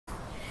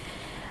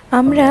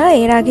আমরা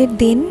এর আগের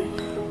দিন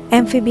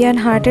অ্যাম্ফিবিয়ান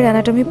হার্টের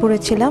অ্যানাটমি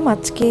পড়েছিলাম।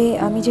 আজকে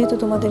আমি যেহেতু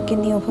তোমাদেরকে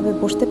নিয়ে ওভাবে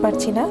বসতে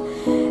পারছি না,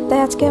 তাই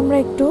আজকে আমরা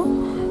একটু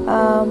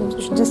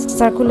জাস্ট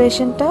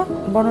সার্কুলেশনটা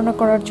বর্ণনা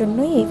করার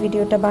জন্যই এই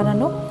ভিডিওটা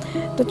বানানো।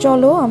 তো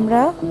চলো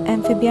আমরা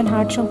অ্যাম্ফিবিয়ান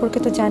হার্ট সম্পর্কে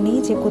তো জানি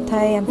যে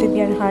কোথায়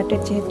অ্যাম্ফিবিয়ান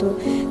হার্টের যেহেতু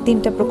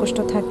 3টা প্রকোষ্ঠ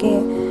থাকে,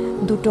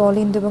 2টো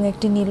অলিন্দ এবং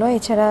 1টি নিলয়,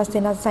 এছাড়া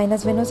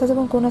সাইনাস ভেনোসাস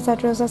এবং কোনাস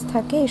আর্টেরিওসাস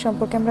থাকে। এই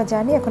সম্পর্কে আমরা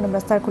জানি। এখন আমরা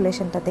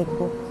সার্কুলেশনটা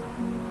দেখব।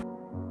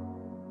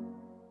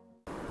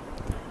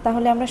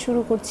 তাহলে আমরা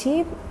শুরু করছি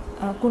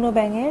কোনো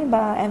ব্যাঙের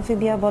বা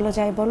অ্যাম্ফিবিয়া বলো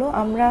যাই বলো,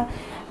 আমরা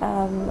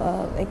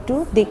একটু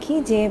দেখি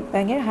যে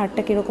ব্যাঙের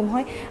হার্টটা কীরকম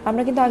হয়।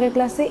 আমরা কিন্তু আগের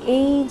ক্লাসে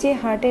এই যে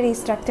হার্টের এই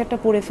স্ট্রাকচারটা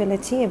পড়ে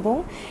ফেলেছি এবং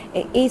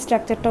এই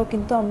স্ট্রাকচারটাও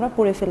কিন্তু আমরা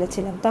পড়ে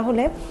ফেলেছিলাম।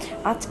 তাহলে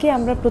আজকে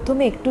আমরা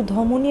প্রথমে একটু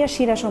ধমনী আর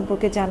শিরা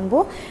সম্পর্কে জানবো।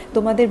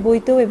 তোমাদের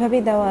বইতেও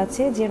এভাবেই দেওয়া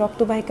আছে যে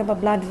রক্তবাহিকা বা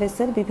ব্লাড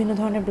ভেসেল, বিভিন্ন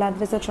ধরনের ব্লাড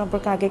ভেসেল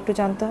সম্পর্কে আগে একটু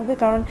জানতে হবে,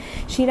 কারণ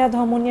শিরা,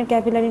 ধমনী আর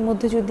ক্যাপিলারির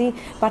মধ্যে যদি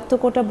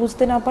পার্থক্যটা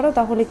বুঝতে না পারো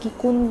তাহলে কি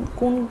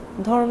কোন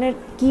ধরনের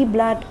কি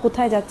ব্লাড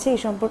কোথায় যাচ্ছে এই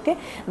সম্পর্কে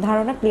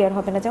ধারণা ক্লিয়ার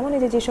হবে না। যেমন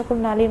এই যে সকল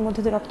নালীর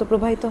মধ্যে দিয়ে রক্ত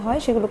প্রবাহিত হয়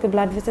সেগুলোকে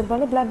ব্লাড ভেসেল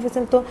বলে। ব্লাড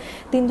ভেসেল তো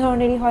 3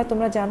 ধরনেরই হয়,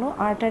 তোমরা জানো,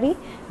 আর্টারি,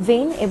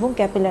 ভেইন এবং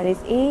ক্যাপিলারিজ।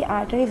 এই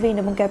আর্টারি, ভেইন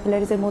এবং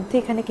ক্যাপিলারিজের মধ্যে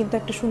এখানে কিন্তু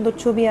একটা সুন্দর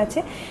ছবি আছে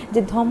যে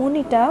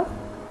ধমনী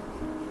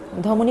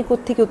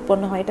কোত্থেকে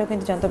উৎপন্ন হয় এটাও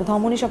কিন্তু জানতে হবে।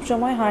 ধমনী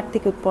সবসময় হার্ট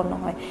থেকে উৎপন্ন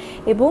হয়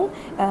এবং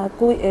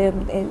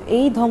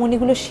এই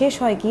ধমনীগুলো শেষ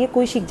হয় গিয়ে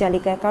কৈশিক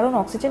জালিকায়, কারণ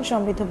অক্সিজেন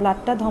সমৃদ্ধ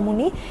ব্লাডটা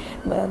ধমনী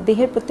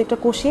দেহের প্রত্যেকটা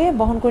কোষে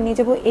বহন করে নিয়ে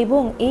যাব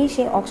এবং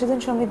সেই অক্সিজেন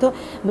সমৃদ্ধ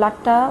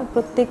ব্লাডটা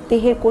প্রত্যেক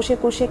দেহের কোষে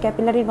কোষে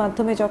ক্যাপিলারির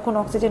মাধ্যমে যখন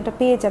অক্সিজেনটা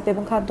পেয়ে যাবে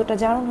এবং খাদ্যটা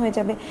জারণ হয়ে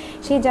যাবে,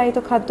 সেই জারিত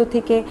খাদ্য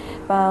থেকে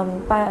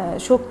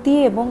শক্তি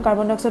এবং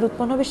কার্বন ডাইঅক্সাইড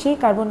উৎপন্ন হবে। সেই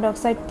কার্বন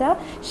ডাইঅক্সাইডটা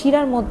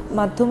শিরার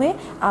মাধ্যমে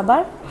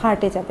আবার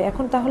হার্টে যাবে।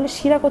 এখন তাহলে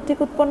শিরা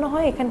থেকে উৎপন্ন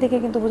হয়, এখান থেকে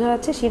কিন্তু বোঝা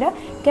যাচ্ছে শিরা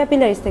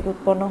ক্যাপিলারিজ থেকে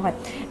উৎপন্ন হয়।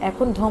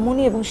 এখন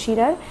ধমনী এবং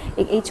শিরার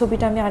এই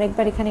ছবিটা আমি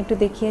আরেকবার এখানে একটু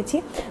দেখিয়েছি।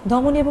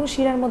 ধমনী এবং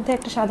শিরার মধ্যে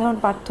একটা সাধারণ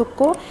পার্থক্য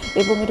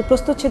এবং এটা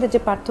প্রস্থচ্ছেদের যে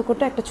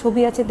পার্থক্যটা, একটা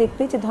ছবি আছে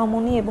দেখবে যে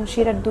ধমনী এবং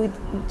শিরার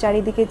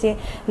চারিদিকে যে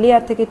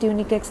লেয়ার থেকে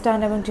টিউনিকা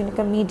এক্সটার্ন এবং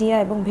টিউনিকা মিডিয়া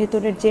এবং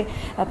ভেতরের যে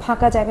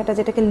ফাঁকা জায়গাটা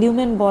যেটাকে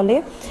লিউমেন বলে,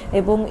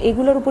 এবং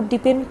এগুলোর উপর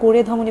ডিপেন্ড করে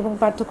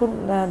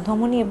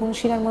ধমনী এবং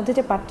শিরার মধ্যে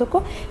যে পার্থক্য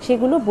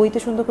সেগুলো বইতে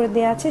সুন্দর করে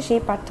দেওয়া আছে। সেই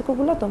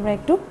পার্থক্যগুলো তোমরা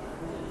একটু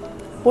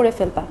পড়ে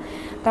ফেলবা,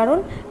 কারণ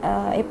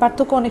এই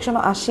পার্থক্য অনেক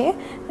সময় আসে,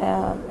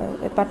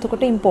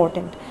 পার্থক্যটা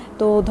ইম্পর্টেন্ট।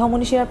 তো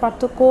ধমনী শিরার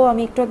পার্থক্য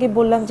আমি একটু আগে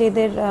বললাম যে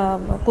এদের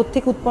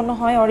কোত্থেকে উৎপন্ন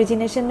হয়,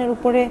 অরিজিনেশনের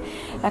উপরে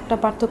একটা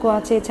পার্থক্য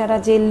আছে। এছাড়া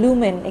যে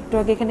লুমেন, একটু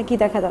আগে এখানে কি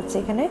দেখা যাচ্ছে,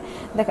 এখানে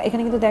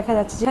কিন্তু দেখা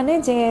যাচ্ছে যেখানে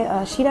যে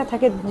শিরা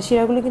থাকে,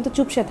 শিরাগুলো কিন্তু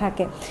চুপসে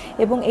থাকে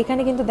এবং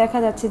এখানে কিন্তু দেখা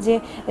যাচ্ছে যে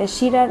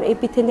শিরার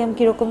এপিথেলিয়াম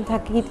কীরকম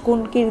থাকে,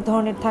 কী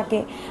ধরনের থাকে।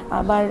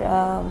 আবার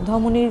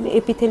ধমনীর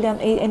এপিথেলিয়াম,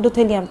 এই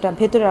এন্ডোথেলিয়ামটা,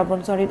 ভেতরের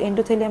আবরণ,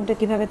 এন্ডোথেলিয়ামটা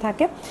কীভাবে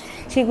থাকে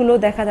সেগুলো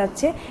দেখা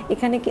যাচ্ছে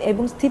এখানে।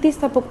 এবং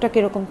স্থিতিস্থাপকটা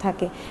কীরকম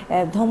থাকে,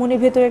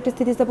 ধমনীর ভেতরে একটা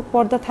স্থিতিস্থাপক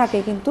পর্দা থাকে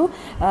কিন্তু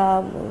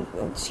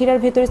শিরার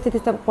ভেতরে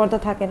স্থিতিস্থাপক পর্দা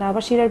থাকে না।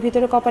 আবার শিরার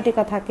ভিতরে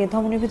কপাটিকা থাকে,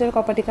 ধমনীর ভিতরে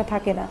কপাটিকা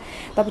থাকে না।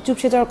 তারপর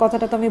চুপসে যাওয়ার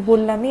কথাটা তো আমি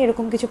বললামই।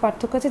 এরকম কিছু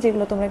পার্থক্য আছে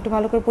যেগুলো তোমরা একটু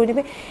ভালো করে পড়ে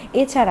নেবে।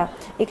 এছাড়া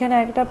এখানে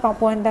একটা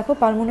পয়েন্ট দেখো,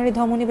 পালমোনারি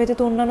ধমনী ব্যতীত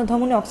অন্যান্য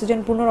ধমনী অক্সিজেন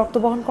পূর্ণ রক্ত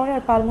বহন করে,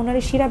 আর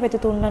পালমোনারি শিরা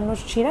ব্যতীত অন্যান্য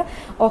শিরা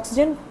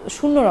অক্সিজেন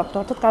শূন্য রক্ত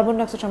অর্থাৎ কার্বন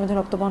ডাইঅক্সাইড সমৃদ্ধ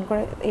রক্ত বহন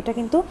করে। এটা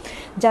কিন্তু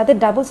যাদের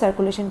ডাবল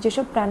সার্কুলেশন,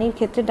 যেসব প্রাণীর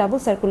ক্ষেত্রে ডাবল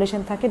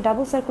সার্কুলেশন থাকে,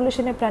 ডাবল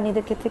সার্কুলেশনের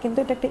প্রাণীদের ক্ষেত্রে কিন্তু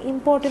এটা একটা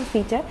ইম্পর্টেন্ট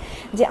ফিচার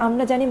যে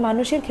আমরা জানি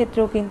মানুষের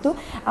ক্ষেত্রেও কিন্তু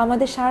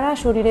আমাদের সারা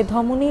শরীরে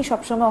ধমনী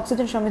সবসময়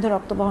অক্সিজেন সমৃদ্ধ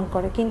রক্ত বহন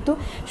করে, কিন্তু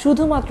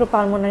শুধুমাত্র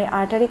পালমোনারি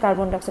আর্টারি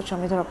কার্বন ডাইঅক্সাইড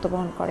সমৃদ্ধ রক্ত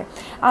বহন করে।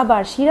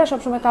 আবার শিরা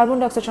সবসময় কার্বন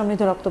ডাইঅক্সাইড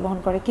সমৃদ্ধ রক্ত বহন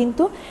করে,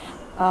 কিন্তু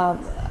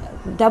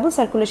ডাবল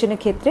সার্কুলেশনের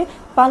ক্ষেত্রে,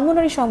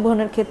 পালমোনারি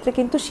সংবহনের ক্ষেত্রে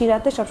কিন্তু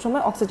শিরাতে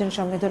সবসময় অক্সিজেন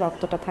সমৃদ্ধ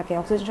রক্তটা থাকে।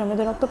 অক্সিজেন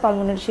সমৃদ্ধ রক্ত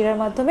পালমোনারি শিরার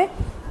মাধ্যমে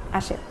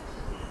আসে।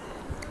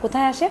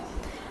 কোথায় আসে?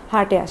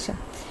 হার্টে আসে।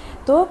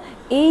 তো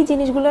এই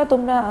জিনিসগুলো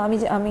তোমরা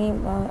আমি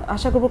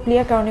আশা করবো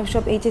ক্লিয়ার, কারণ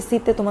সব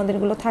এইচএসসিতে তোমাদের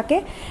এগুলো থাকে।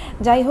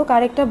 যাই হোক,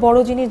 আরেকটা বড়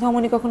জিনিস,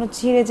 ধমনী কখনো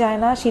ছিঁড়ে যায়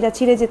না, শিরা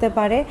ছিঁড়ে যেতে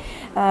পারে।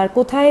 আর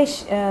কোথায়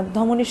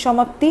ধমনীর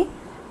সমাপ্তি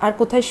আর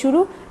কোথায় শুরু,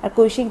 আর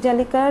কৈশিক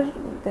জালিকার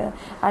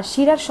আর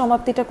শিরার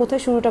সমাপ্তিটা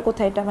কোথায়, শুরুটা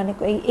কোথায়, এটা মানে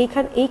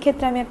এই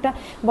ক্ষেত্রে আমি একটা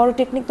বড়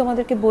টেকনিক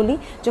তোমাদেরকে বলি।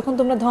 যখন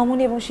তোমরা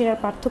ধমনী এবং শিরার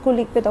পার্থক্য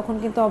লিখবে তখন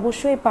কিন্তু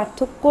অবশ্যই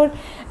পার্থক্যর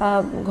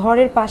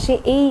ঘরের পাশে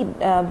এই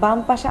বাম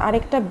পাশে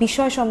আরেকটা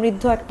বিষয়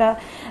সমৃদ্ধ একটা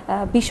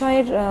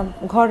বিষয়ের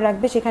ঘর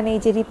রাখবে। সেখানে এই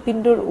যে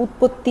হৃৎপিণ্ডর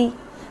উৎপত্তি,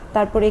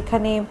 তারপর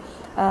এখানে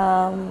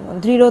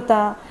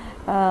দৃঢ়তা,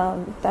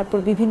 তারপর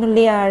বিভিন্ন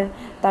লেয়ার,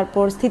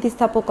 তারপর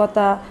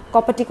স্থিতিস্থাপকতা,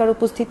 কপাটিকার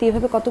উপস্থিতি,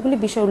 এভাবে কতগুলি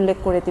বিষয় উল্লেখ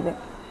করে দিবে।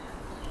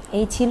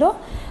 এই ছিল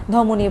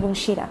ধমনী এবং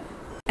শিরা।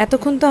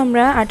 এতক্ষণ তো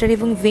আমরা আর্টারি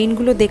এবং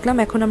ভেইনগুলো দেখলাম,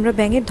 এখন আমরা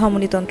ব্যাঙের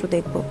ধমনীতন্ত্র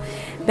দেখব।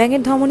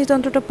 ব্যাঙের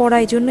ধমনীতন্ত্রটা পড়া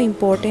এই জন্য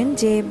ইম্পর্টেন্ট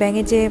যে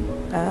ব্যাঙের যে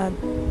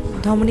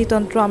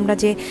ধমনীতন্ত্র, আমরা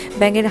যে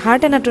ব্যাঙের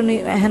হার্ট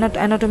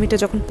অ্যানাটমিটা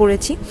যখন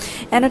পড়েছি,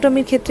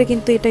 অ্যানাটমির ক্ষেত্রে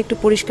কিন্তু এটা একটু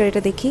পরিষ্কার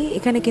এটা দেখি।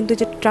 এখানে কিন্তু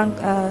যে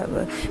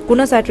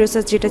কোনাস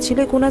আর্টেরিওসাস যেটা ছিল,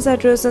 কোনাস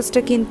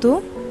আর্টেরিওসাসটা কিন্তু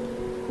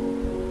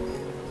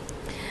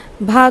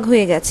ভাগ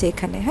হয়ে গেছে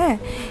এখানে। হ্যাঁ,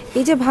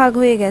 এই যে ভাগ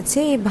হয়ে গেছে,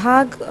 এই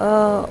ভাগ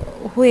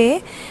হয়ে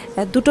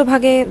দুটো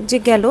ভাগে যে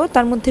গেল,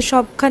 তার মধ্যে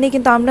সবখানে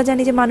কিন্তু আমরা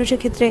জানি যে মানুষের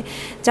ক্ষেত্রে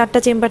 4টা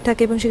চেম্বার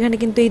থাকে এবং সেখানে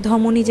কিন্তু এই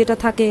ধমনী যেটা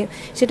থাকে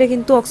সেটা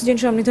কিন্তু অক্সিজেন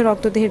সমৃদ্ধ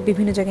রক্তদেহের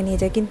বিভিন্ন জায়গায় নিয়ে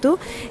যায়। কিন্তু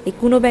এই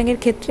কুনো ব্যাঙের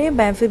ক্ষেত্রে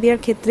বা অ্যাম্ফিবিয়ার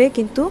ক্ষেত্রে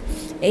কিন্তু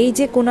এই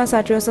যে কোনাস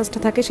আর্টেরিওসাসটা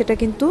থাকে সেটা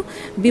কিন্তু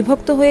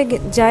বিভক্ত হয়ে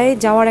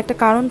যাওয়ার একটা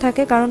কারণ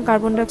থাকে, কারণ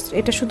কার্বন ডাইঅক্সাইড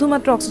এটা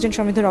শুধুমাত্র অক্সিজেন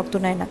সমৃদ্ধ রক্ত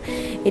নেয় না,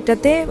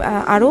 এটাতে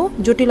আরও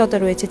জটিলতা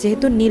রয়েছে,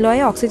 যেহেতু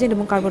নিলয়ে অক্সিজেন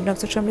এবং কার্বন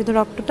ডাইঅক্সাইড সমৃদ্ধ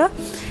রক্তটা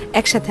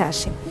একসাথে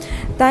আসে।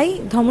 তাই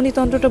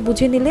ধমনীতন্ত্রটা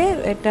বুঝে নিলে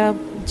এটা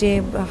যে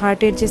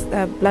হার্টের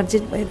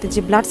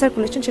যে ব্লাড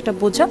সার্কুলেশন সেটা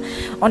বোঝা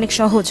অনেক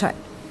সহজ হয়।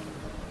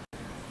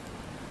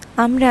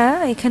 আমরা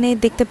এখানে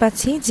দেখতে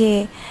পাচ্ছি যে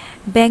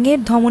ব্যাঙের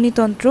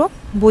ধমনীতন্ত্র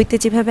বইতে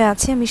যেভাবে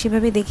আছে আমি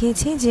সেভাবে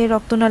দেখিয়েছি, যে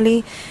রক্তনালী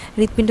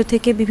হৃৎপিণ্ড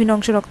থেকে বিভিন্ন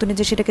অংশ রক্ত নিয়ে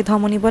যে সেটাকে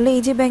ধমনী বলে।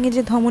 এই যে ব্যাঙের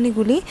যে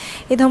ধমনীগুলি,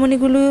 এই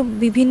ধমনীগুলো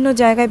বিভিন্ন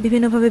জায়গায়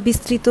বিভিন্নভাবে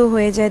বিস্তৃত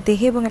হয়ে যায়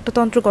দেহে এবং একটা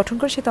তন্ত্র গঠন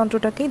করে, সেই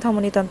তন্ত্রটাকেই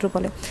ধমনীতন্ত্র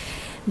বলে।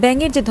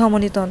 ব্যাঙের যে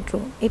ধমনীতন্ত্র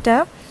এটা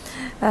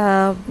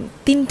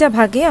 3টা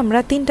ভাগে আমরা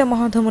 3টা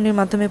মহাধমনীর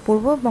মাধ্যমে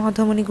পড়ব।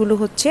 মহাধমনীগুলো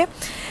হচ্ছে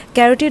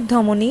ক্যারোটিড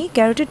ধমনী,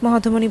 ক্যারোটিড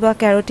মহাধমনী বা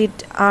carotid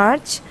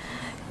arch,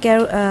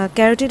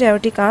 carotid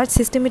aortic arch,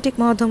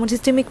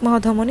 systemic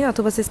মহাধমনী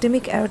অথবা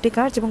সিস্টেমিক অ্যারোটিক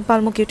আর্চ এবং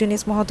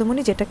পালমোকিউটেনিয়াস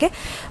মহাধমনী, যেটাকে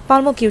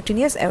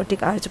পালমোকিউটেনিয়াস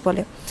অ্যারোটিক আর্চ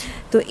বলে।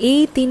 তো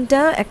এই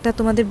 3টা একটা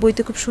তোমাদের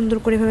বইতে খুব সুন্দর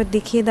করে ভাবে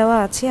দেখিয়ে দেওয়া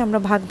আছে, আমরা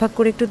ভাগ ভাগ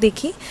করে একটু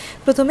দেখি।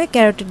 প্রথমে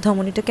ক্যারোটিড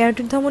ধমনীটা,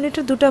 ক্যারোটিড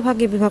ধমনীটা 2টা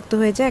ভাগে বিভক্ত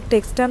হয়ে যায়, একটা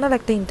এক্সটার্নাল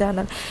একটা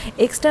ইন্টারনাল।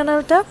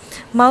 এক্সটার্নালটা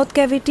মাউথ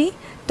ক্যাভিটি,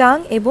 টাং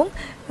এবং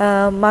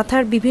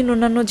মাথার বিভিন্ন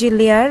অন্যান্য যে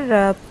লেয়ার,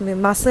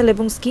 মাসল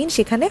এবং স্কিন,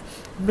 সেখানে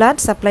ব্লাড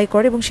সাপ্লাই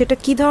করে এবং সেটা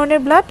কী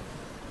ধরনের ব্লাড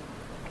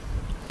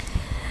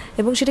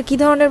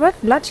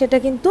সেটা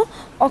কিন্তু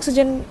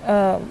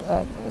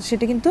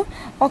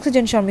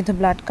অক্সিজেন সমৃদ্ধ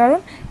ব্লাড, কারণ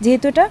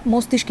যেহেতু এটা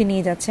মস্তিষ্কে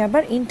নিয়ে যাচ্ছে।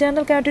 আবার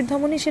ইন্টারনাল ক্যারোটিড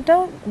ধমনী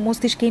সেটাও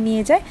মস্তিষ্কে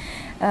নিয়ে যায়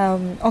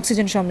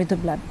অক্সিজেন সমৃদ্ধ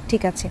ব্লাড।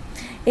 ঠিক আছে,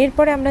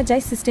 এরপরে আমরা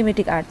যাই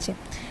সিস্টেমেটিক আর্চে।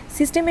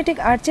 সিস্টেমেটিক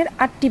আর্চের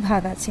 8টি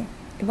ভাগ আছে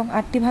এবং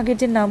 8টি ভাগের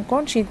যে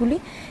নামকরণ সেগুলি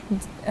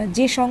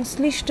যে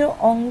সংশ্লিষ্ট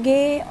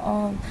অঙ্গে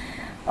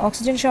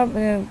অক্সিজেন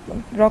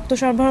রক্ত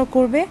সরবরাহ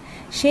করবে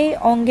সেই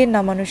অঙ্গের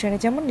নামানুসারে,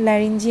 যেমন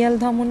ল্যারিঞ্জিয়াল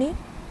ধমনী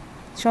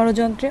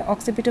ষড়যন্ত্রে,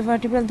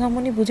 অক্সিপিটোভার্টিব্রাল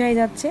ধমনী বোঝাই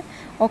যাচ্ছে,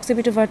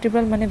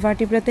 অক্সিপিটোভার্টিব্রাল মানে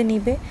ভার্টিব্রাতে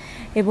নিবে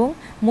এবং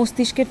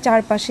মস্তিষ্কের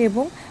চারপাশে,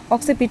 এবং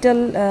অক্সিপিটাল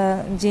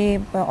যে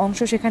অংশ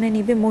সেখানে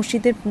নিবে,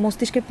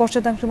 মস্তিষ্কের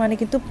পশ্চাদাংশ মানে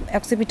কিন্তু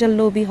অক্সিপিটাল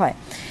লোবই হয়,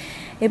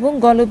 এবং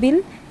গলবিল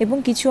এবং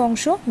কিছু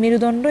অংশ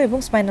মেরুদণ্ড এবং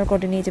স্পাইনাল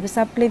কর্ডে নিয়ে যাবে।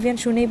 সাবক্লেভিয়ান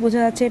শুনেই বোঝা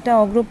যাচ্ছে এটা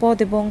অগ্রপদ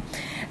এবং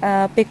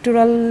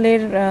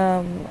পেক্টোরালের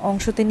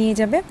অংশতে নিয়ে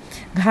যাবে,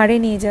 ঘাড়ে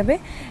নিয়ে যাবে।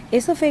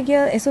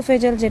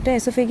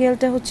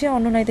 এসোফেজিয়ালটা হচ্ছে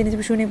অন্ননালীতে নিয়ে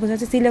যাবে, শুনেই বোঝা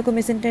যাচ্ছে। সিলিয়াকো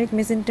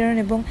মেসেন্টেরন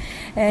এবং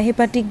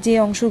হেপাটিক যে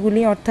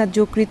অংশগুলি অর্থাৎ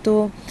যকৃত,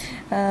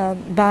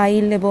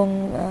 বাইল এবং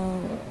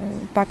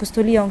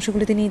পাকস্থলী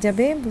অংশগুলিতে নিয়ে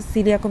যাবে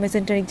সিলিয়াকো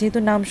মেসেন্টারিক। যেহেতু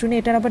নাম শুনে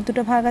এটার আবার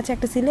 2টা ভাগ আছে,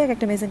 একটা সিলিয়াক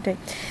একটা মেসেন্টারিক।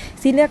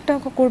 সিলিয়াকটা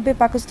করবে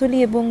পাকস্থলী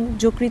এবং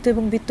যকৃত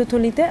এবং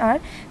বৃত্তথলিতে, আর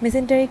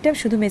মেসেন্টারিকটা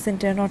শুধু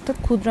মেসেন্টারন অর্থাৎ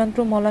ক্ষুদ্রান্ত্র,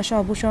 মলাশয়,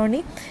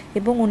 অবসরণী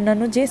এবং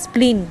অন্যান্য যে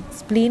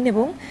স্প্লিন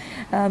এবং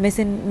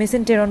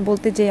মেসেন্টেরন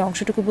বলতে যে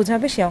অংশটুকু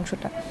বোঝাবে সেই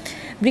অংশটা।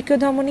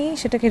 বৃক্কধমনী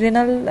সেটাকে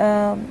রেনাল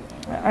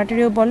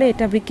আর্টেরিও বলে,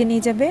 এটা বৃক্কে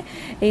নিয়ে যাবে।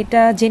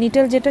 এটা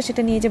জেনিটাল যেটা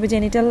সেটা নিয়ে যাবে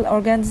জেনিটাল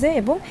অর্গানসে,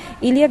 এবং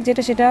ইলিয়াক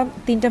যেটা সেটা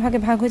 3টা ভাগে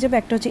ভাগ হয়ে যাবে।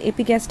 একটা হচ্ছে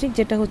এপিগ্যাস্ট্রিক,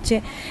 যেটা হচ্ছে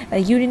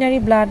ইউরিনারি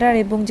ব্লাডার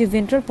এবং যে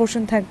ভেন্ট্রাল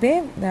পোর্শন থাকবে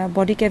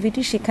বডি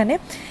ক্যাভিটি সেখানে।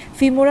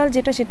 ফিমোরাল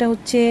যেটা সেটা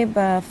হচ্ছে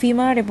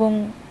ফিমার এবং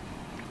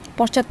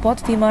পশ্চাৎপদ,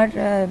 ফিমার,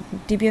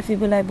 টিবিয়া,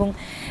 ফিবুলা এবং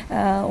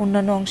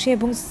অন্যান্য অংশে।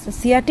 এবং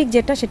সিয়াটিক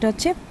যেটা সেটা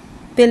হচ্ছে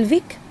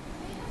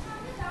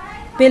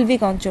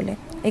পেলভিক অঞ্চলে।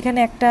 এখানে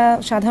একটা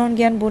সাধারণ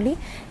জ্ঞান বলি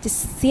যে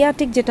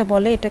সিয়াটিক যেটা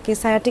বলে, এটাকে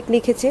সায়াটিক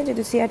লিখেছে,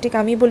 যদি সিয়াটিক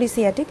আমি বলি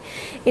সিয়াটিক,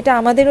 এটা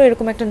আমাদেরও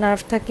এরকম একটা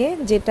নার্ভ থাকে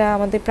যেটা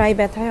আমাদের প্রায়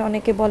ব্যথা হয়।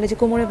 অনেকে বলে যে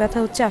কোমরে ব্যথা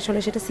হচ্ছে, আসলে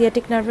সেটা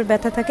সিয়াটিক নার্ভের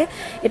ব্যথা থাকে,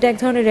 এটা এক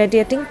ধরনের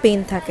রেডিয়েটিং পেইন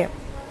থাকে।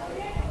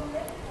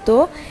 তো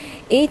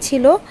এই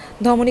ছিল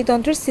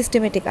ধমনীতন্ত্রের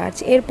সিস্টেমেটিক আর্চ।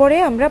 এরপরে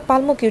আমরা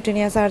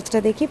পালমোকিউটেনিয়াস আর্চটা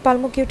দেখি।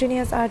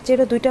 পালমোকিউটেনিয়াস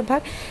আর্চেরও 2টা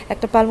ভাগ,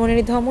 একটা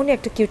পালমোনারি ধমনী,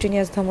 একটা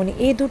কিউটেনিয়াস ধমনী।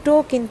 এই দুটো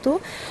কিন্তু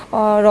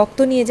রক্ত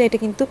নিয়ে যায়, এটা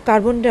কিন্তু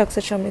কার্বন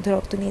ডাইঅক্সাইড সমৃদ্ধ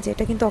রক্ত নিয়ে যায়,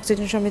 এটা কিন্তু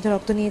অক্সিজেন সমৃদ্ধ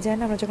রক্ত নিয়ে যায়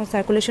না। আমরা যখন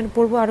সার্কুলেশন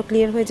পড়বো আরও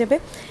ক্লিয়ার হয়ে যাবে।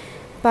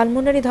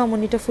 পালমোনারি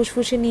ধমনীটা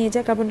ফুসফুসে নিয়ে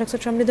যায় কার্বন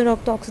ডাইঅক্সাইড সমৃদ্ধ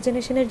রক্ত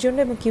অক্সিজেনেশনের জন্য,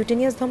 এবং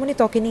কিউটেনিয়াস ধমনী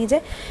ত্বকে নিয়ে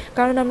যায়,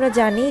 কারণ আমরা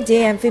জানি যে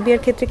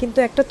অ্যাম্ফিবিয়ার ক্ষেত্রে কিন্তু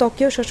একটা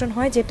ত্বকীয় শোষণ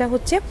হয়, যেটা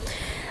হচ্ছে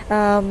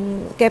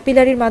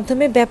ক্যাপিলারির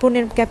মাধ্যমে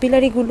ব্যাপনের।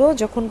 ক্যাপিলারিগুলো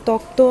যখন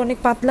ত্বক তো অনেক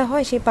পাতলা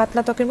হয়, সেই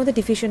পাতলা ত্বকের মধ্যে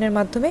ডিফিউশনের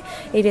মাধ্যমে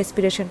এই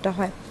রেসপিরেশনটা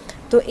হয়।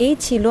 তো এই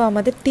ছিল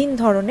আমাদের 3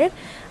 ধরনের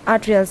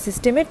আর্টেরিয়াল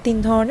সিস্টেমের 3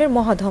 ধরনের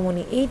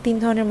মহাধমনী। এই 3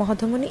 ধরনের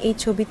মহাধমনী এই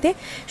ছবিতে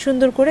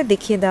সুন্দর করে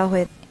দেখিয়ে দেওয়া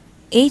হয়েছে।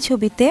 এই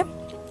ছবিতে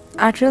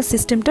আর্টেরিয়াল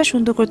সিস্টেমটা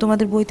সুন্দর করে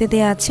তোমাদের বইতে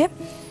দেওয়া আছে।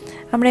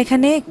 আমরা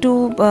এখানে একটু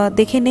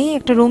দেখে নেই,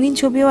 একটা রঙিন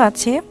ছবিও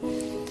আছে।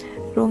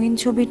 রঙিন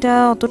ছবিটা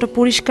অতটা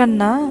পরিষ্কার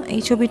না,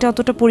 এই ছবিটা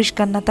অতটা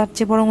পরিষ্কার না, তার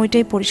চেয়ে বরং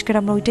ওইটাই পরিষ্কার,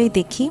 আমরা ওইটাই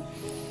দেখি।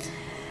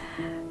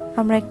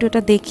 আমরা একটু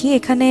এটা দেখি।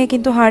 এখানে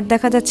কিন্তু হার্ট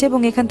দেখা যাচ্ছে এবং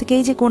এখান থেকে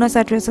এই যে কোনাস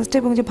আর্টেরিয়াসটা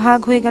এবং যে ভাগ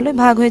হয়ে গেল,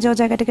 ভাগ হয়ে যাওয়া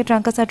জায়গাটাকে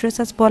ট্রাঙ্কাস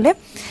আর্টেরিয়াস বলে।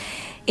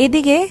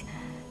 এদিকে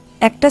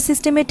একটা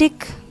সিস্টেমেটিক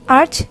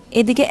আর্চ,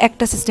 এদিকে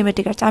একটা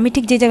সিস্টেমেটিক আর্চ, আমি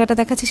ঠিক যে জায়গাটা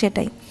দেখাচ্ছি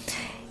সেটাই।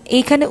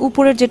 এইখানে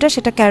উপরের যেটা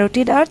সেটা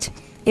ক্যারোটিড আর্চ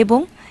এবং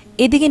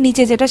এদিকে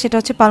নিচে যেটা সেটা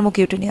হচ্ছে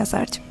পালমোকিউটেনিয়াস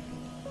আর্চ।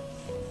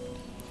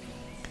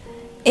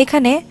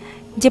 এখানে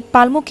যে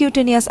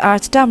পালমোকিউটেনিয়াস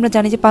আর্চটা আমরা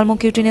জানি যে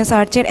পালমোকিউটেনিয়াস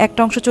আর্চের একটা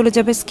অংশ চলে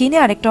যাবে স্কিনে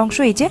আর একটা অংশ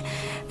এই যে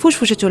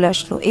ফুসফুসে চলে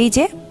আসলো, এই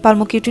যে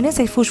পালমোকিউটেনিয়াস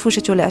এই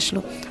ফুসফুসে চলে আসলো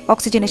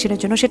অক্সিজেনেশনের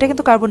জন্য। সেটা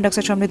কিন্তু কার্বন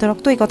ডাইঅক্সাইড সমৃদ্ধ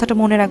রক্ত, এই কথাটা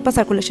মনে রাখবা,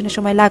 সার্কুলেশনের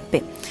সময় লাগবে।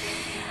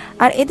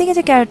 আর এদিকে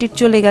যে ক্যারোটিড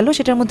চলে গেল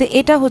সেটার মধ্যে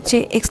এটা হচ্ছে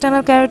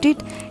এক্সটার্নাল ক্যারোটিড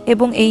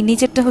এবং এই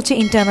নিচেরটা হচ্ছে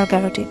ইন্টারনাল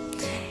ক্যারোটিড।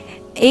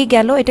 এই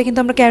গেল, এটা কিন্তু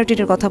আমরা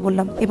ক্যারোটিডের কথা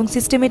বললাম এবং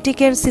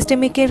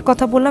সিস্টেমিকের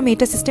কথা বললাম,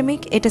 এটা সিস্টেমিক,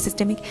 এটা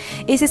সিস্টেমিক।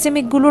 এই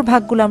সিস্টেমিকগুলোর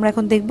ভাগগুলো আমরা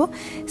এখন দেখব।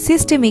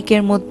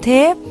 সিস্টেমিকের মধ্যে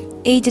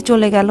এই যে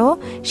চলে গেল,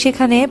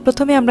 সেখানে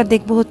প্রথমে আমরা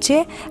দেখব হচ্ছে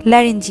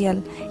ল্যারেঞ্জিয়াল।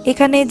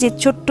 এখানে যে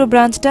ছোট্ট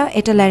ব্রাঞ্চটা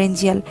এটা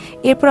ল্যারেঞ্জিয়াল,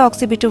 এরপর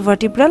অক্সিপিটো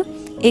ভার্টিব্রাল,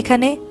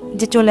 এখানে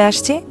যে চলে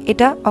আসছে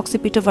এটা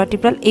অক্সিপিটো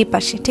ভার্টিব্রাল এই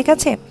পাশে, ঠিক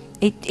আছে।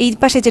 এই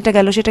পাশে যেটা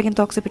গেল সেটা কিন্তু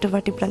অক্সিপিটো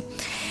ভার্টিব্রাল।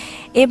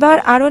 এবার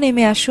আরও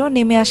নেমে আসো,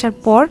 নেমে আসার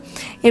পর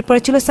এরপরে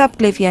ছিল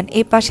সাবক্লেভিয়ান,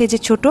 এই পাশে যে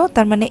ছোট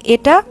তার মানে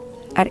এটা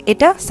আর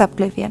এটা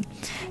সাবক্লেভিয়ান।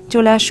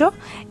 চলে আসো,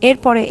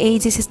 এরপরে এই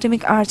যে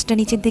সিস্টেমিক আর্চটা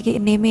নিচের দিকে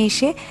নেমে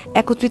এসে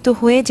একত্রিত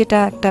হয়ে যেটা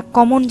একটা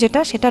কমন যেটা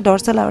সেটা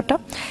ডরসাল আওর্টা।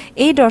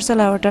 এই ডরসাল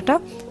আওর্টাটা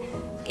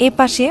এ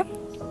পাশে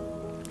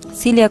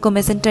সিলিয়াক ও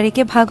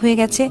মেসেন্টারিকে ভাগ হয়ে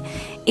গেছে,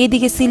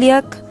 এদিকে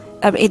সিলিয়াক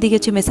আর এদিকে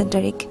হচ্ছে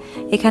মেসেন্টারিক।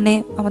 এখানে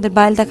আমাদের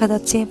বাইল দেখা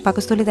যাচ্ছে,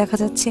 পাকস্থলী দেখা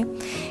যাচ্ছে।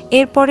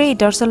 এরপরে এই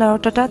ডরসাল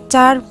আওর্টাটা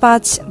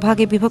 4-5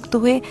 ভাগে বিভক্ত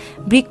হয়ে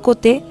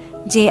বৃক্কতে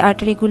যে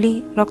আর্টারিগুলি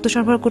রক্ত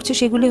সরবরাহ করছে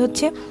সেগুলি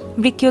হচ্ছে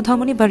বৃক্কীয়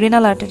ধমনী বা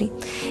রেনাল আর্টারি।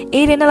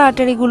 এই রেনাল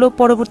আর্টারিগুলো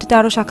পরবর্তীতে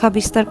আরও শাখা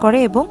বিস্তার করে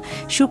এবং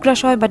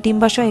শুক্রাশয় বা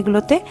ডিম্বাশয়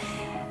এগুলোতে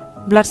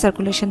ব্লাড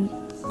সার্কুলেশন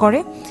করে।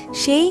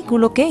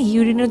 সেইগুলোকে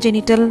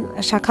ইউরিনোজেনিটাল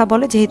শাখা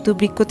বলে, যেহেতু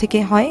বৃক্ক থেকে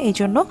হয় এই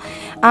জন্য।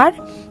 আর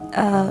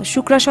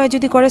শুক্রাশয়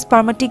যদি করে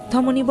স্পার্মাটিক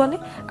ধমনী বলে,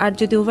 আর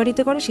যদি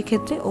ওভারিতে করে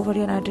সেক্ষেত্রে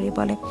ওভারিয়ান আর্টারি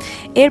বলে।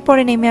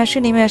 এরপরে নেমে আসে,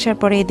 নেমে আসার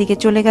পরে এদিকে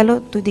চলে গেল,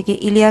 দুই দিকে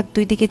ইলিয়াক,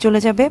 দুই দিকে চলে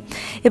যাবে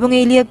এবং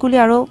এই ইলিয়াকগুলি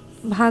আরও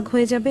ভাগ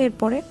হয়ে যাবে।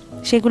 এরপরে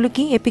সেগুলো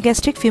কি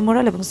এপিগ্যাস্ট্রিক,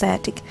 ফিমোরাল এবং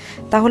সায়াটিক।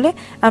 তাহলে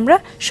আমরা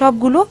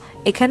সবগুলো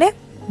এখানে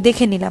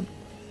দেখে নিলাম।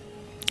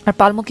 আর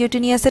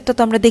পালমোকিউটেনিয়াসেরটা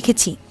তো আমরা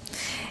দেখেছি।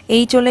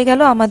 এই চলে গেল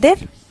আমাদের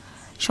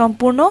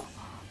সম্পূর্ণ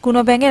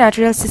কুনোব্যাঙের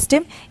আর্টেরিয়াল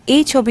সিস্টেম।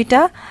 এই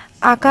ছবিটা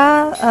আঁকা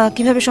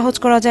কিভাবে সহজ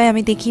করা যায়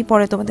আমি দেখি,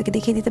 পরে তোমাদেরকে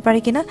দেখিয়ে দিতে পারি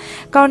কিনা,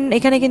 কারণ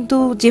এখানে কিন্তু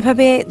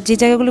যেভাবে যে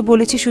জায়গাগুলো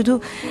বলেছি শুধু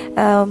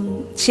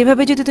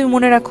সেভাবে যদি তুমি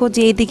মনে রাখো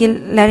যে এদিকে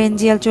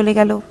ল্যারেঞ্জিয়াল চলে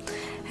গেল,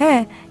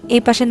 হ্যাঁ,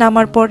 এই পাশে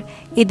নামার পর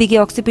এদিকে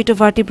অক্সিপিটো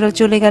ভার্টিব্রাল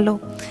চলে গেল,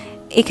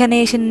 এখানে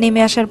এসে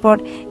নেমে আসার পর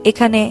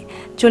এখানে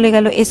চলে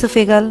গেল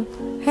এসোফেগাল,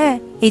 হ্যাঁ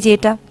এই যে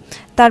এটা,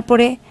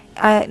 তারপরে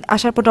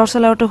আসার পর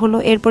ডরসাল আওর্টা হলো,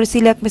 এরপরে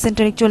সিলিয়াক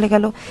মেসেন্টারিক চলে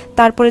গেল,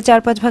 তারপরে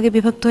 4-5 ভাগে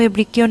বিভক্ত হয়ে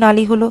বৃক্কীয়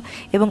নালী হলো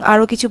এবং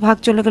আরও কিছু ভাগ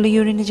চলে গেল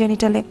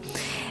ইউরিনোজেনিটালে,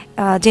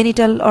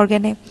 জেনিটাল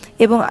অর্গানে,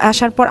 এবং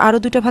আসার পর আরও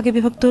 2টা ভাগে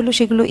বিভক্ত হলো,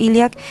 সেগুলো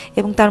ইলিয়াক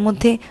এবং তার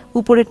মধ্যে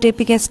উপরের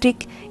এপিগ্যাস্ট্রিক,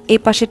 এই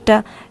পাশেরটা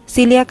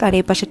সিলিয়াক আর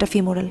এই পাশেরটা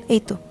ফিমোরাল।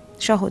 এই তো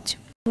সহজ।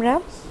 আমরা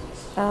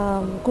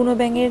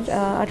কুনোব্যাঙের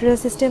আর্টেরিয়াল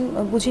সিস্টেম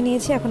বুঝে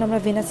নিয়েছি, এখন আমরা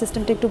ভেনাস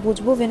সিস্টেমটা একটু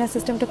বুঝবো। ভেনাস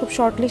সিস্টেমটা খুব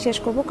শর্টলি শেষ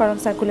করব কারণ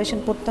সার্কুলেশন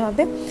পড়তে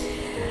হবে।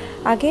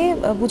 আগে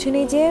বুঝে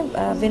নিই যে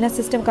ভেনাস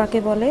সিস্টেম কাকে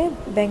বলে।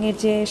 ব্যাঙের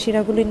যে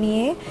শিরাগুলি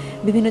নিয়ে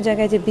বিভিন্ন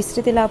জায়গায় যে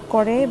বিস্তৃতি লাভ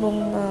করে এবং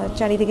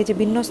চারিদিকে যে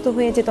বিন্যস্ত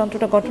হয়ে যে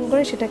তন্ত্রটা গঠন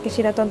করে সেটাকে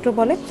শিরাতন্ত্র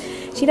বলে।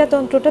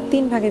 শিরাতন্ত্রটা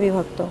 3 ভাগে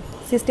বিভক্ত: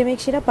 সিস্টেমিক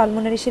শিরা,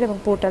 পালমোনারি শিরা এবং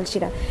পোর্টাল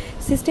শিরা।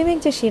 সিস্টেমিক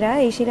যে শিরা,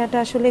 এই শিরাটা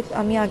আসলে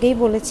আমি আগেই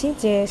বলেছি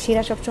যে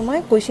শিরা সবসময়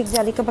কৈশিক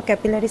জালিকা বা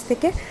ক্যাপিলারিস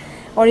থেকে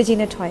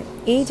অরিজিনেট হয়।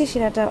 এই যে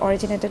শিরাটা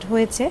অরিজিনেটেড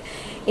হয়েছে,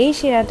 এই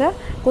শিরাটা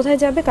কোথায়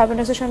যাবে? কার্বন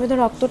ডাইঅক্সাইড সমৃদ্ধ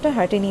রক্তটা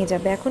হার্টে নিয়ে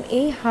যাবে। এখন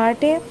এই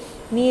হার্টে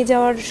নিয়ে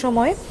যাওয়ার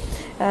সময়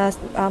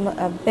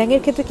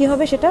ব্যাঙের ক্ষেত্রে কি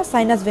হবে? সেটা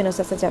সাইনাস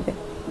ভেনোসাসে যাবে।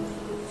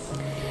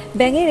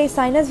 ব্যাঙের এই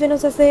সাইনাস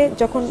ভেনোসাসে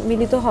যখন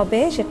মিলিত হবে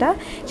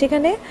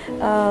সেখানে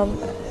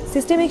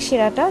সিস্টেমিক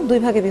শিরাটা 2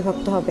 ভাগে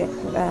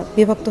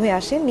বিভক্ত হয়ে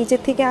আসে।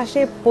 নিচের থেকে আসে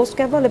পোস্ট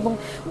ক্যাভাল এবং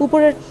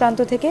উপরের প্রান্ত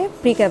থেকে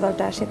প্রি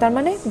ক্যাভালটা আসে। তার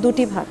মানে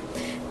 2টি ভাগ: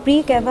 প্রি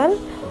ক্যাভাল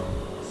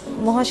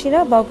মহাশিরা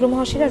বা অগ্র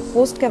মহাশিরা আর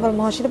পোস্ট ক্যাভাল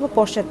মহাশিরা বা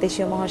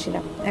পশ্চাৎদেশীয়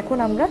মহাশিরা। এখন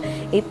আমরা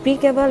এই প্রি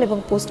ক্যাভাল এবং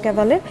পোস্ট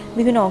ক্যাভালের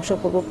বিভিন্ন অংশ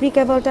পড়ব। প্রি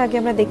ক্যাভালটা আগে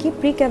আমরা দেখি।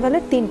 প্রি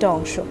ক্যাভালের 3টা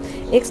অংশ: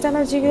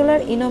 এক্সটার্নাল জিগুলার,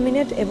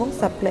 ইনোমিনেট এবং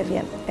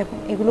সাবক্লেভিয়ান। এখন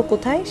এগুলো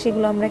কোথায়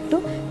সেগুলো আমরা একটু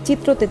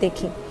চিত্রতে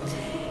দেখি।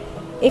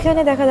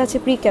 এখানে দেখা যাচ্ছে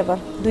প্রি ক্যাভাল,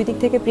 2 দিক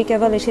থেকে প্রি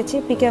ক্যাভাল এসেছে।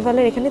 প্রি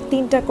ক্যাভালের এখানে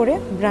 3টা করে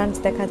ব্রাঞ্চ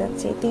দেখা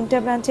যাচ্ছে। 3টা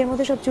ব্রাঞ্চের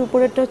মধ্যে সবচেয়ে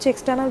উপরেরটা হচ্ছে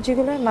এক্সটার্নাল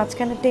জিগুলার,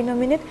 মাঝখানেরটা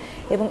ইনোমিনেট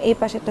এবং এই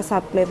পাশেরটা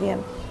সাবক্লেভিয়ান।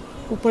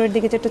 উপরের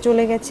দিকে যেটা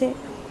চলে গেছে,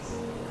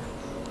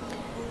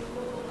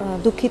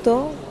 দুঃখিত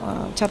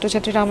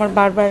ছাত্রছাত্রীরা, আমার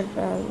বারবার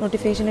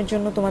নোটিফিকেশনের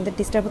জন্য তোমাদের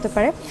ডিস্টার্ব হতে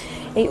পারে।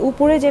 এই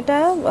উপরে যেটা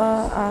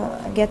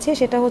গেছে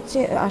সেটা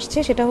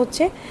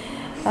হচ্ছে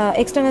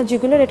এক্সটার্নাল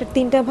জুগুলার, এটা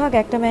 3টা ভাগ,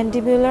 একটা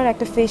ম্যান্ডিবুলার,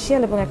 একটা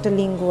ফেশিয়াল এবং একটা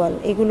লিঙ্গুয়াল।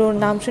 এগুলোর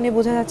নাম শুনে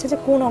বোঝা যাচ্ছে যে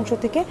কোন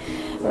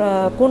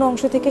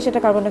অংশ থেকে সেটা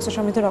কার্বন ডাইঅক্সাইড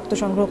সমৃদ্ধ রক্ত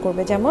সংগ্রহ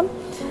করবে। যেমন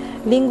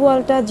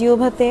লিঙ্গুয়ালটা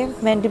জিওভাতে,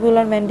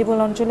 ম্যান্ডিবুল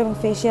অঞ্চলে এবং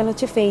ফেশিয়াল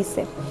হচ্ছে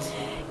ফেইসে।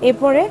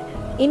 এরপরে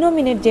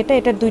ইনোমিনেট যেটা,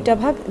 এটার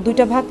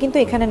দুইটা ভাগ কিন্তু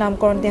এখানে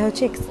নামকরণ দেওয়া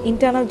হচ্ছে,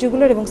 ইন্টারনাল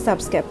জুগুলার এবং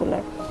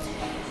সাবস্ক্যাপুলার।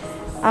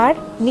 আর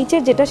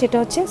নিচের যেটা সেটা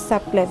হচ্ছে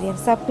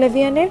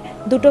সাবক্লেভিয়ানের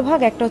 2টো ভাগ,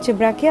 একটা হচ্ছে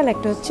ব্রাকিয়াল,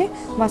 একটা হচ্ছে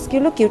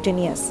মাস্কিউলো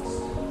কিউটেনিয়াস।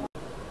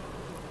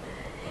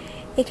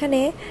 এখানে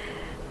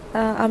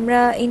আমরা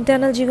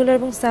ইন্টারনাল জিগুলার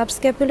এবং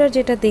সাবস্ক্যাপুলার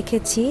যেটা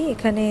দেখেছি,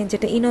 এখানে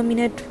যেটা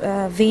ইনোমিনেট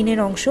ভেইনের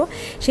অংশ,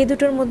 সেই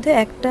দুটোর মধ্যে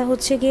একটা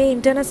হচ্ছে গিয়ে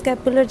ইন্টারনাল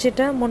স্ক্যাপুলার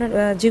যেটা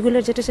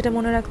জিগুলার যেটা, সেটা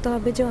মনে রাখতে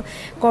হবে যে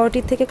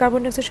করোটিড থেকে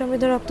কার্বন ডাইঅক্সাইড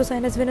সমৃদ্ধ রক্ত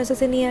সাইনাস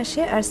ভেনাসে নিয়ে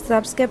আসে। আর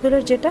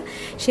সাবস্ক্যাপুলার যেটা,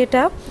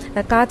 সেটা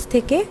কাঁধ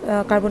থেকে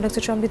কার্বন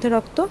ডাইঅক্সাইড সমৃদ্ধ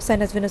রক্ত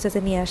সাইনাস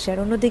ভেনাসে নিয়ে আসে। আর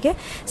অন্যদিকে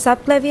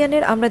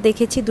সাবক্লেভিয়ানের আমরা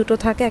দেখেছি দুটো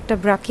থাকে, একটা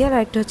ব্রাকিয়াল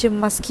আর একটা হচ্ছে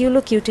মাস্কিউলো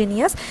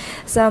কিউটেনিয়াস।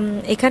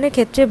 এখানের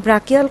ক্ষেত্রে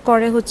ব্রাকিয়াল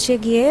করে হচ্ছে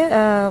গিয়ে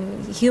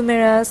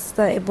হিউমেরাস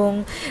এবং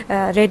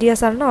রেডিয়াস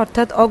আলনা,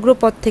 অর্থাৎ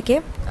অগ্রপথ থেকে,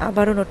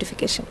 আবারও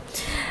নোটিফিকেশন,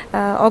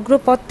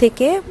 অগ্রপথ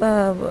থেকে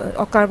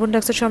কার্বন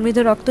ডাইঅক্সাইড সমৃদ্ধ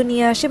রক্ত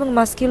নিয়ে আসে। এবং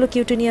মাস্কিউলো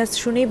কিউটেনিয়াস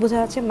শুনেই বোঝা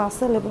যাচ্ছে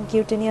মাসল, এবং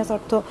কিউটেনিয়াস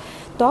অর্থ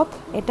ত্বক,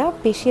 এটা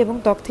পেশি এবং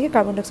ত্বক থেকে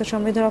কার্বন ডাইঅক্সাইড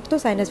সমৃদ্ধ রক্ত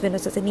সাইনাস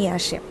ভেনাসে নিয়ে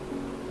আসে।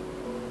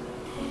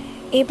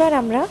 এবার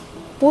আমরা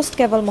পোস্ট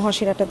ক্যাভাল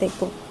মহাশিরাটা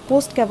দেখব।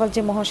 পোস্ট ক্যাভাল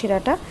যে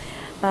মহাশিরাটা,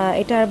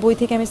 এটার বই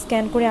থেকে আমি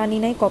স্ক্যান করে আনি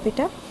নাই,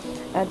 কপিটা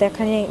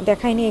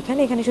দেখাইনি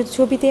এখানে শুধু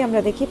ছবিতেই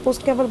আমরা দেখি।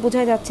 পোস্ট ক্যাভাল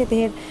বোঝা যাচ্ছে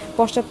দেহের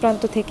পশ্চাৎ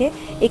প্রান্ত থেকে।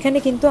 এখানে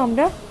কিন্তু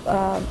আমরা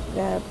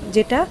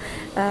যেটা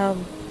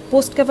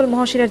পোস্ট ক্যাভাল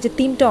মহাশিরার যে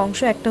 3টা অংশ,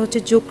 একটা হচ্ছে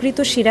যকৃত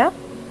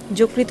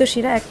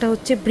শিরা, একটা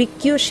হচ্ছে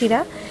বৃক্কীয় শিরা,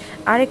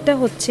 আরেকটা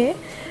হচ্ছে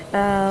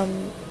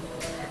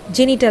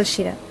জেনিটাল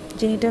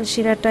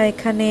শিরাটা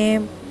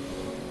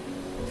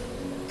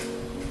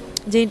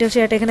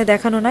এখানে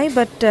দেখানো নাই,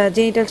 বাট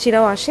জেনিটাল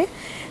শিরাও আসে।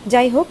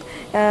 যাই হোক,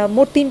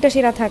 মোট 3টা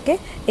শিরা থাকে।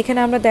 এখানে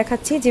আমরা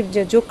দেখাচ্ছি যে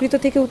যকৃত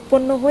থেকে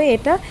উৎপন্ন হয়ে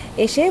এটা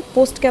এসে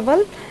পোস্ট ক্যাভাল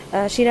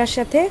শিরার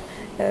সাথে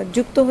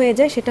যুক্ত হয়ে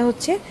যায়, সেটা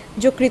হচ্ছে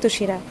যকৃত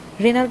শিরা।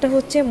 রেনালটা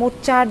হচ্ছে মোট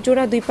 4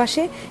 জোড়া 2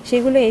 পাশে,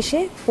 সেগুলো এসে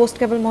পোস্ট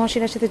ক্যাভাল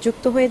মহাশিরার সাথে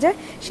যুক্ত হয়ে যায়,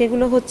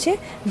 সেগুলো হচ্ছে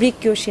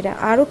বৃক্কীয় শিরা।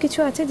 আরও কিছু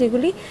আছে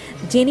যেগুলি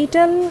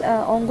জেনিটাল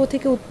অঙ্গ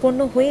থেকে উৎপন্ন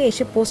হয়ে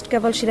এসে পোস্ট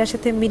ক্যাভাল শিরার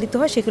সাথে মিলিত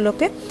হয়,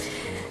 সেগুলোকে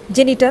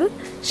জেনিটাল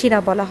শিরা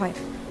বলা হয়।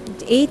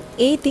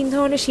 এই 3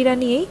 ধরনের শিরা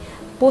নিয়েই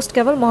পোস্ট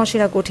ক্যাভাল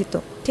মহাশিরা গঠিত।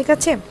 ঠিক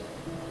আছে,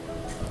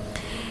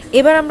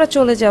 এবার আমরা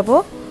চলে যাব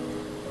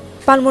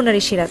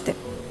পালমোনারি শিরাতে।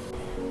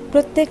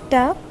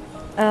 প্রত্যেকটা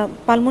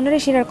পালমোনারি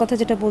শিরার কথা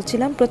যেটা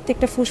বলছিলাম,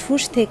 প্রত্যেকটা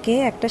ফুসফুস থেকে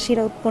একটা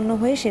শিরা উৎপন্ন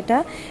হয়ে সেটা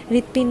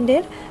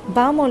হৃৎপিণ্ডের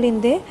বাম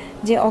অলিন্দে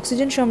যে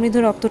অক্সিজেন সমৃদ্ধ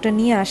রক্তটা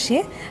নিয়ে আসে,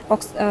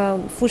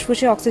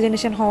 ফুসফুসে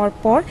অক্সিজেনেশন হওয়ার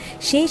পর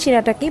সেই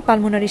শিরাটাকেই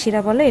পালমোনারি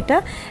শিরা বলে। এটা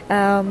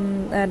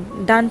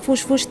ডান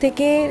ফুসফুস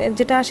থেকে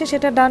যেটা আসে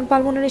সেটা ডান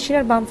পালমোনারি শিরা,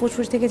 আর বাম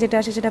ফুসফুস থেকে যেটা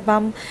আসে সেটা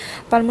বাম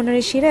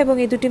পালমোনারি শিরা, এবং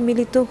এই দুটি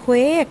মিলিত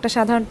হয়ে একটা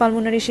সাধারণ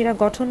পালমোনারি শিরা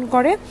গঠন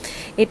করে।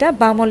 এটা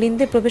বাম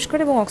অলিন্দে প্রবেশ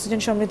করে এবং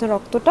অক্সিজেন সমৃদ্ধ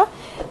রক্তটা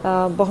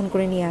বহন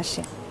করে নিয়ে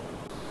আসে।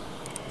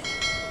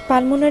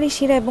 পালমোনারি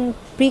শিরা এবং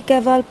প্রি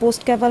ক্যাভাল,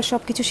 পোস্ট ক্যাভাল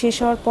সব কিছু শেষ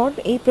হওয়ার পর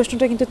এই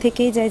প্রশ্নটা কিন্তু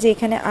থেকেই যায় যে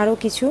এখানে আরও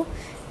কিছু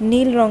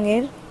নীল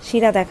রঙের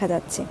শিরা দেখা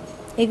যাচ্ছে।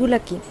 এগুলা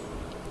কি?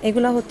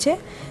 এগুলা হচ্ছে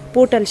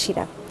পোর্টাল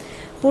শিরা।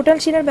 পোর্টাল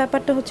শিরার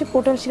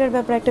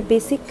ব্যাপারে একটা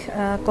বেসিক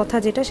কথা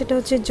যেটা, সেটা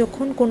হচ্ছে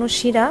যখন কোনো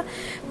শিরা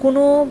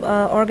কোনো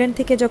অর্গান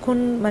থেকে যখন,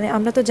 মানে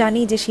আমরা তো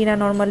জানি যে শিরা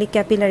নর্মালি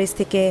ক্যাপিলারিস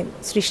থেকে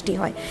সৃষ্টি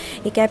হয়।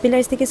 এই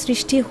ক্যাপিলারিস থেকে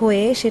সৃষ্টি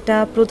হয়ে সেটা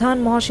প্রধান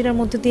মহাশিরার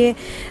মধ্য দিয়ে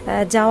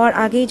যাওয়ার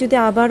আগেই যদি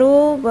আবারও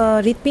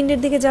হৃৎপিণ্ডের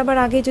দিকে যাবার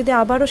আগেই যদি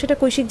আবারও সেটা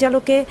কৈশিক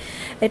জালকে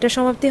এটা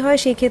সমাপ্তি হয়,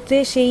 সেই ক্ষেত্রে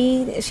সেই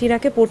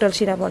শিরাকে পোর্টাল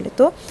শিরা বলে।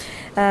 তো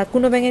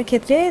কোনো ব্যাঙের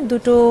ক্ষেত্রে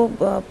 2টো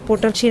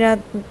পোর্টাল শিরা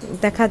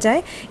দেখা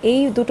যায়। এই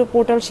 2টো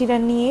পোর্টাল শিরা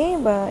নিয়ে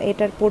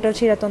এটার পোর্টাল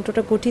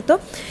শিরাতন্ত্রটা গঠিত।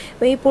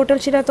 এই পোর্টাল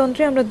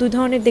শিরাতন্ত্রে আমরা 2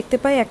 ধরনের দেখতে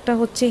পাই, একটা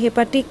হচ্ছে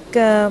হেপাটিক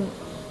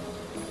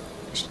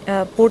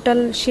পোর্টাল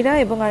শিরা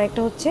এবং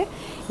আরেকটা হচ্ছে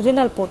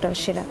রেনাল পোর্টাল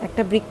শিরা,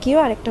 একটা বৃক্কীয়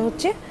আর একটা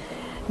হচ্ছে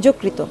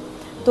যকৃত।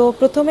 তো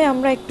প্রথমে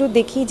আমরা একটু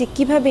দেখি যে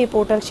কিভাবে এই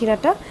পোর্টাল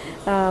শিরাটা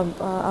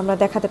আমরা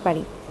দেখাতে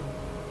পারি।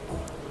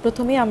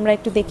 প্রথমে আমরা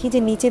একটু দেখি যে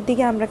নিচের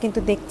দিকে আমরা কিন্তু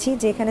দেখছি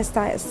যে এখানে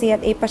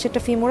এই পাশেটা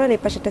ফিমোরাল,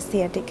 এই পাশেটা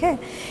সিয়াটিক। হ্যাঁ,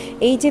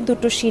 এই যে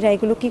 2টো শিরা,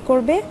 এগুলো কি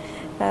করবে?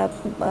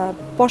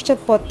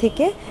 পশ্চাৎপদ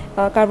থেকে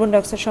কার্বন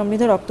ডাইঅক্সাইড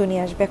সমৃদ্ধ রক্ত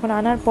নিয়ে আসবে। এখন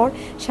আনার পর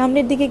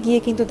সামনের দিকে গিয়ে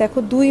কিন্তু দেখো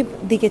 2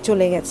 দিকে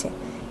চলে গেছে,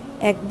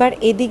 একবার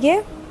এদিকে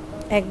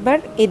একবার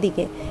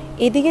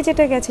এদিকে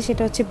যেটা গেছে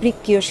সেটা হচ্ছে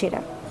বৃক্কীয়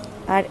শিরা,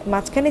 আর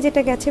মাঝখানে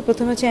যেটা গেছে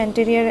প্রথমে হচ্ছে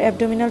অ্যান্টেরিয়র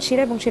অ্যাবডোমিনাল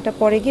শিরা এবং সেটা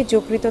পরে গিয়ে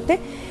যকৃততে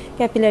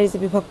ক্যাপিলারিজে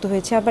বিভক্ত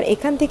হয়েছে। আবার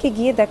এখান থেকে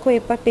গিয়ে দেখো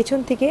এবার পেছন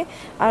থেকে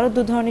আরও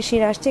 2 ধরনের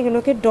শিরা আসছে,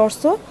 এগুলোকে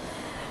ডর্সো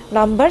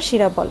লাম্বার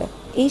শিরা বলে।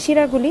 এই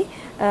শিরাগুলি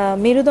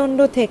মেরুদণ্ড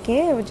থেকে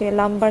যে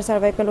লাম্বার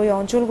সার্ভাইকাল ওই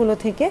অঞ্চলগুলো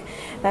থেকে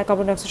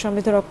কার্বন ডাইঅক্সাইড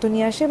সমৃদ্ধ রক্ত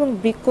নিয়ে আসে এবং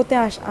বৃক্কতে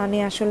আনে।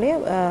 আসলে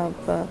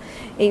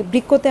এই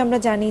বৃক্কতে আমরা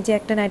জানি যে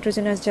একটা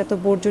নাইট্রোজেনাস জাত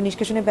বর্জ্য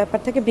নিষ্কাশনের ব্যাপার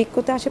থাকে,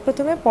 বৃক্কতে আসে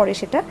প্রথমে, পরে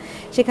সেটা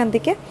সেখান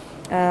থেকে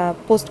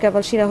পোস্ট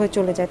ক্যাভাল শিরা হয়ে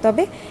চলে যায়।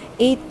 তবে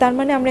তার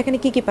মানে আমরা এখানে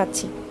কি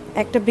পাচ্ছি,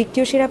 একটা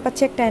বৃক্কীয় শিরা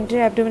পাচ্ছি, একটা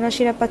অ্যান্টেরিয়র অ্যাবডোমিনাল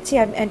শিরা পাচ্ছি,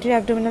 আর অ্যান্টেরিয়র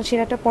অ্যাবডোমিনাল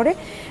শিরাটা পরে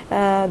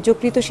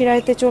যকৃত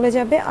শিরাতে চলে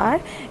যাবে। আর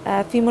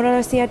ফিমোরাল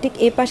আর সিয়াটিক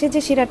এই পাশে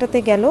যে শিরাটাতে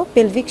গেল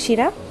পেলভিক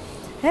শিরা,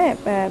 হ্যাঁ,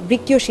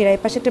 বৃক্কীয় শিরা,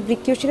 এই পাশে একটা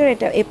বৃক্কীয় শিরা,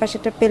 এটা এই পাশে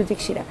একটা পেলভিক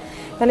শিরা।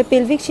 তাহলে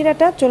পেলভিক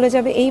শিরাটা চলে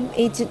যাবে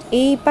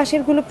এই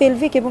পাশেরগুলো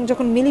পেলভিক, এবং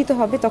যখন মিলিত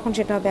হবে তখন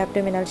সেটা হবে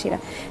অ্যাবডোমিনাল শিরা।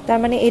 তার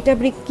মানে এটা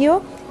বৃক্কীয়,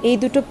 এই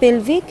দুটো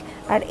পেলভিক,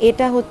 আর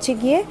এটা হচ্ছে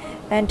গিয়ে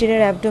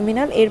অ্যান্টেরিয়র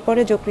অ্যাবডোমিনাল,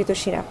 এরপরে যকৃত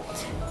শিরা,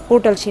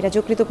 পোর্টাল শিরা,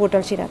 যকৃত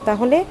পোর্টাল শিরা।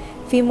 তাহলে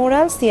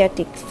ফিমোরাল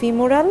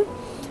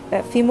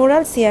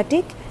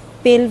সিয়াটিক,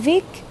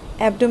 পেলভিক,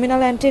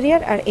 অ্যাবডোমিনাল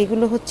অ্যান্টেরিয়র, আর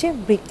এগুলো হচ্ছে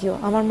বৃক্কীয়।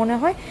 আমার মনে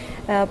হয়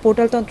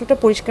পোর্টাল তন্ত্রটা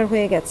পরিষ্কার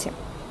হয়ে গেছে।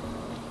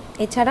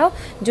 এছাড়াও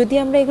যদি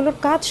আমরা এগুলোর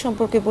কাজ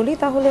সম্পর্কে বলি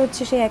তাহলে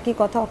হচ্ছে সেই একই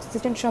কথা,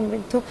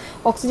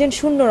 অক্সিজেন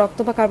শূন্য রক্ত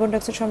বা কার্বন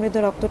ডাইঅক্সাইড সমৃদ্ধ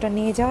রক্তটা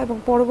নিয়ে যাওয়া, এবং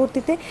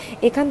পরবর্তীতে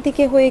এখান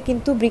থেকে হয়ে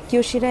কিন্তু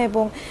বৃক্কীয় শিরা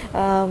এবং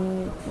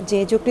যে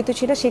যকৃত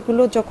শিরা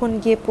সেগুলো যখন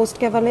গিয়ে পোস্ট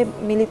ক্যাভালে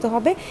মিলিত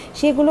হবে,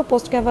 সেগুলো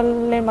পোস্ট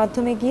ক্যাভালের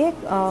মাধ্যমে গিয়ে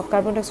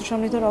কার্বন ডাইঅক্সাইড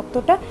সমৃদ্ধ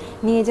রক্তটা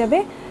নিয়ে যাবে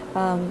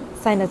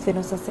সাইনাস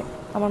ভেনোসাসে।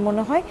 আমার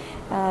মনে হয়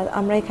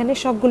আমরা এখানে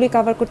সবগুলি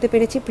কভার করতে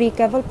পেরেছি, প্রি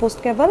ক্যাভাল, পোস্ট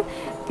ক্যাভাল।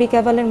 প্রি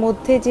ক্যাভালের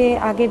মধ্যে যে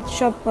আগের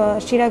সব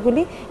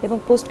শিরাগুলি, এবং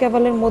পোস্ট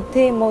ক্যাভালের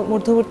মধ্যে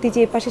মধ্যবর্তী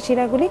যে এপাশে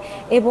শিরাগুলি,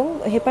 এবং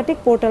হেপাটিক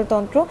পোর্টাল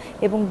তন্ত্র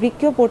এবং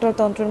বৃক্কীয় পোর্টাল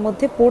তন্ত্রের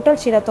মধ্যে পোর্টাল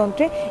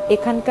শিরাতন্ত্রে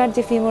এখানকার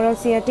যে ফিমোরাল,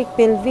 সিয়াটিক,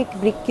 পেলভিক,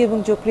 বৃক্কীয় এবং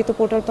যকৃত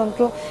পোর্টাল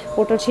তন্ত্র,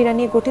 পোর্টাল শিরা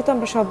নিয়ে গঠিত,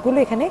 আমরা সবগুলো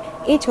এখানে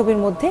এই ছবির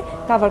মধ্যে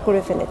কভার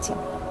করে ফেলেছি।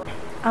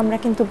 আমরা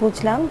কিন্তু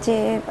বুঝলাম যে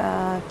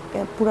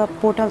পুরো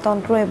পোর্টাল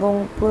তন্ত্র এবং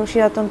পুরো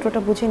শিরাতন্ত্রটা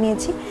বুঝে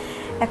নিয়েছি।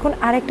 এখন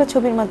আরেকটা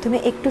ছবির মাধ্যমে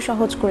একটু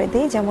সহজ করে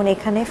দিই, যেমন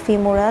এখানে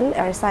ফিমোরাল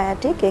আর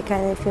সায়াটিক,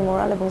 এখানে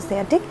ফিমোরাল এবং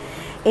সিয়াটিক,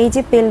 এই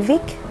যে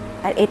পেলভিক,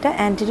 আর এটা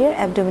অ্যান্টেরিয়র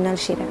অ্যাবডোমিনাল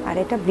শিরা, আর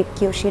এটা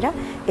বৃক্কীয় শিরা,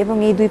 এবং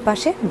এই দুই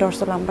পাশে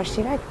ডর্সোলাম্বার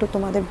শিরা। একটু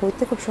তোমাদের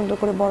বইতে খুব সুন্দর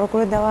করে বড়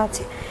করে দেওয়া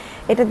আছে,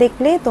 এটা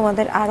দেখলে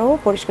তোমাদের আরও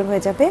পরিষ্কার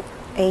হয়ে যাবে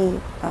এই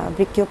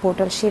বৃক্কীয়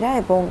পোর্টাল শিরা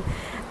এবং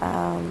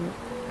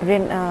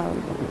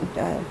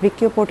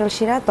বৃক্কীয় পোর্টাল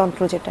শিরা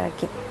তন্ত্র, যেটা আর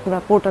কি পুরো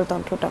পোর্টাল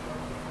তন্ত্রটা।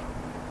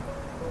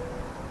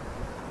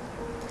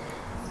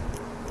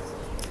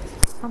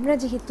 আমরা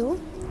যেহেতু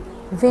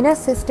ভেনাস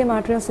সিস্টেম,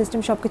 আর্টেরিয়াল সিস্টেম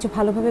সব কিছু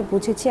ভালোভাবে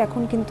বুঝেছি,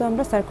 এখন কিন্তু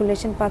আমরা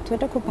সার্কুলেশন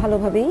পাথওয়েটা খুব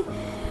ভালোভাবেই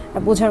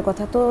বোঝার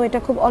কথা। তো এটা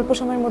খুব অল্প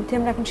সময়ের মধ্যে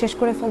আমরা এখন শেষ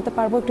করে ফেলতে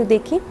পারবো। একটু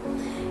দেখি,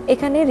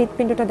 এখানে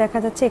হৃৎপিণ্ডটা দেখা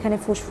যাচ্ছে, এখানে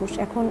ফুসফুস।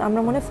 এখন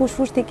আমরা মনে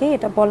ফুসফুস থেকেই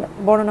এটা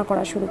বর্ণনা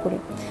করা শুরু করি।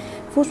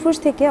 ফুসফুস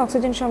থেকে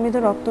অক্সিজেন সমৃদ্ধ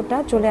রক্তটা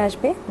চলে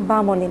আসবে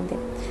বাম অলিন্দে,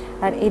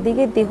 আর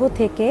এদিকে দেহ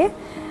থেকে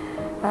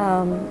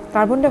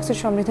কার্বন ডাইঅক্সাইড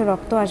সমৃদ্ধ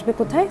রক্ত আসবে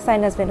কোথায়,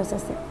 সাইনাস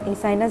ভেনোসাসে। এই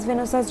সাইনাস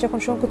ভেনোসাস যখন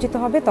সংকুচিত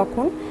হবে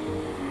তখন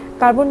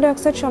কার্বন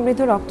ডাইঅক্সাইড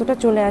সমৃদ্ধ রক্তটা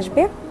চলে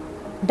আসবে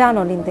ডান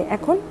অলিন্দে।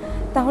 এখন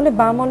তাহলে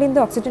বাম অলিন্দে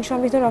অক্সিজেন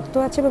সমৃদ্ধ রক্ত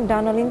আছে এবং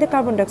ডান অলিন্দে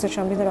কার্বন ডাইঅক্সাইড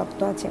সমৃদ্ধ রক্ত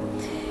আছে।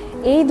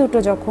 এই দুটো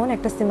যখন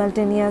একটা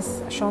সিমালটেনিয়াস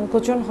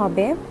সংকোচন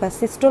হবে বা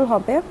সিস্টোল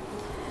হবে,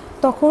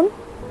 তখন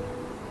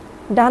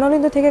ডান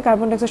অলিন্দ থেকে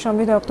কার্বন ডাইঅক্সাইড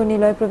সমৃদ্ধ রক্ত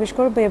নিলয়ে প্রবেশ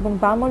করবে এবং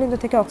বাম অলিন্দ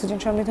থেকে অক্সিজেন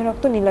সমৃদ্ধ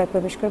রক্ত নিলয়ে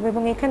প্রবেশ করবে,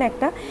 এবং এখানে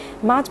একটা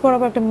মাঝ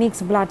বরাবর একটা মিক্স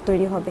ব্লাড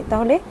তৈরি হবে।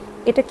 তাহলে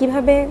এটা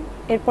কিভাবে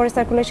এরপরে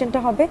সার্কুলেশনটা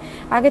হবে?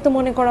 আগে তো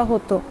মনে করা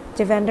হতো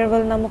যে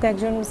ভ্যান্ডারওয়েল নামক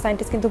একজন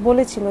সায়েন্টিস্ট কিন্তু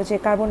বলেছিল যে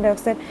কার্বন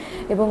ডাইঅক্সাইড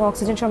এবং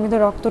অক্সিজেন সমৃদ্ধ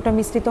রক্তটা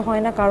মিশ্রিত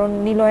হয় না, কারণ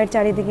নিলয়ের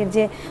চারিদিকের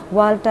যে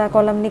ওয়ালটা,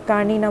 কলামনি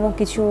কার্নি নামক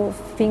কিছু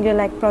ফিঙ্গার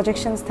লাইক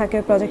প্রজেকশনস থাকে,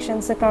 ওই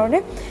প্রজেকশনসের কারণে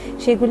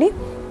সেগুলি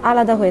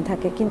আলাদা হয়ে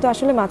থাকে, কিন্তু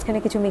আসলে মাঝখানে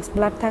কিছু মিক্সড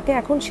ব্লাড থাকে।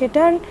 এখন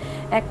সেটার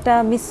একটা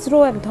মিশ্র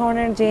এক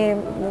ধরনের যে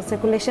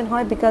সার্কুলেশন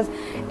হয়, বিকজ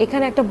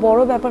এখানে একটা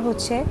বড় ব্যাপার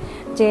হচ্ছে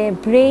যে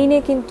ব্রেইনে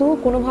কিন্তু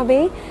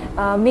কোনোভাবেই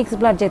মিক্সড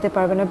ব্লাড যেতে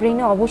পারবে না,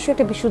 ব্রেইনে অবশ্যই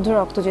একটা বিশুদ্ধ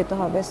রক্ত যেতে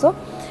হবে। সো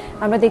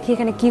আমরা দেখি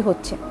এখানে কি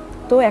হচ্ছে।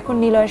 তো এখন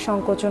নিলয়ের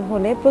সংকোচন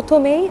হলে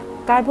প্রথমেই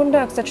কার্বন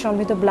ডাইঅক্সাইড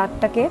সমৃদ্ধ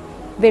ব্লাডটাকে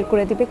বের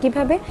করে দিবে।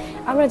 কিভাবে?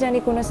 আমরা জানি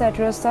কোনাস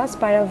আর্টেরিওসাস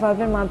স্পাইরাল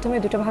ভালভের মাধ্যমে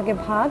দুটো ভাগে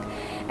ভাগ,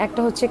 একটা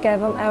হচ্ছে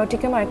ক্যাভাম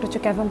অ্যাওর্টিকাম আর একটা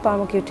হচ্ছে ক্যাভাম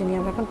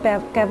পালমোকিউটিনিয়াম। এখন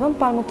ক্যাভাম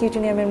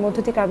পালমোকিউটিনিয়ামের মধ্য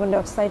দিয়ে কার্বন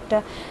ডাইঅক্সাইডটা,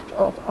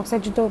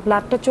 অক্সাইডযুক্ত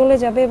ব্লাডটা চলে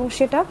যাবে এবং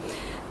সেটা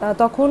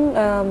তখন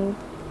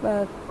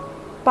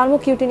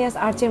পালমোকিউটিনিয়াস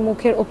আর্চের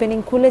মুখের ওপেনিং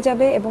খুলে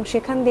যাবে এবং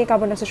সেখান দিয়ে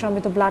কার্বন ডাইঅক্সাইড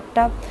সমৃদ্ধ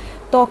ব্লাডটা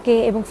ত্বকে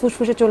এবং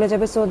ফুসফুসে চলে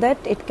যাবে, so that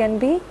it can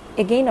be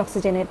again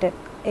oxygenated.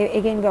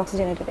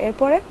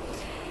 এরপরে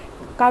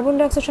কার্বন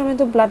ডাইঅক্সাইড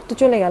সমৃদ্ধ ব্লাড তো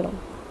চলে গেল,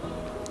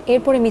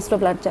 এরপরে মিশ্র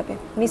ব্লাড যাবে।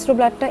 মিশ্র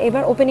ব্লাডটা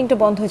এবার ওপেনিংটা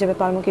বন্ধ হয়ে যাবে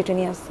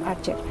পালমোকিউটিনিয়াস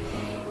আর্চের।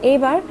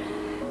 এইবার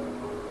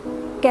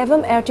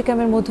ক্যাভাম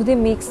অ্যাওর্টিকামের মধ্য দিয়ে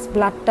মিক্স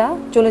ব্লাডটা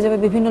চলে যাবে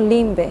বিভিন্ন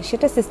লিম্বে,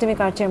 সেটা সিস্টেমিক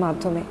আর্চের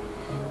মাধ্যমে।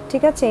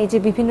 ঠিক আছে, এই যে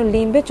বিভিন্ন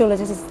লিম্বে চলে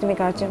যাচ্ছে সিস্টেমিক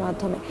আর্চের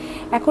মাধ্যমে।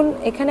 এখন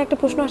এখানে একটা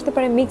প্রশ্ন আসতে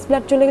পারে, মিক্স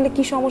ব্লাড চলে গেলে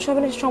কি সমস্যা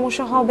হবে না?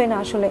 সমস্যা হবে না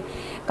আসলে,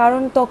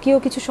 কারণ ত্বকীয়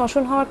কিছু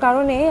শ্বসন হওয়ার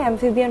কারণে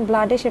অ্যাম্ফিবিয়ান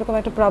ব্লাডে সেরকম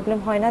একটা প্রবলেম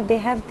হয় না, দে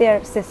হ্যাভ দেয়ার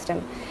সিস্টেম।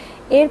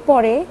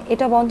 এরপরে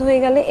এটা বন্ধ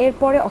হয়ে গেলে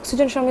এরপরে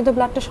অক্সিজেন সমৃদ্ধ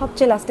ব্লাডটা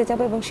সবচেয়ে লাস্টে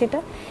যাবে এবং সেটা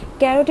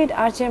ক্যারোটিড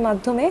আর্চের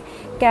মাধ্যমে,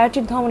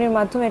 ক্যারোটিড ধমনির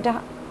মাধ্যমে এটা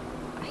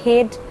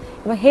হেড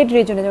এবং হেড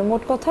রিজনে যাবে,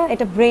 মোট কথা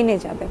এটা ব্রেনে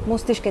যাবে,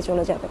 মস্তিষ্কে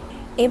চলে যাবে।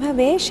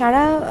 এভাবে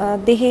সারা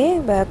দেহে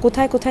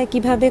কোথায় কোথায়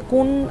কিভাবে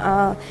কোন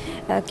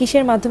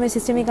কিসের মাধ্যমে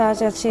সিস্টেমিক আর্চ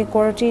আছে,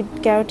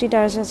 ক্যারোটিড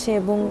আর্চ আছে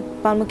এবং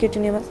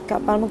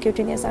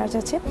পালমোকিউটিনিয়াস আর্চ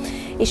আছে,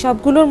 এই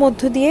সবগুলোর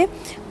মধ্য দিয়ে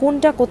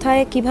কোনটা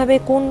কোথায় কিভাবে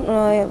কোন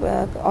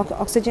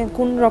অক্সিজেন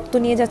কোন রক্ত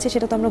নিয়ে যাচ্ছে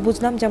সেটা তো আমরা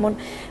বুঝলাম, যেমন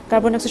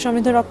কার্বন ডাইঅক্সাইড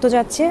সমৃদ্ধ রক্ত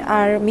যাচ্ছে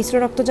আর মিশ্র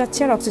রক্ত যাচ্ছে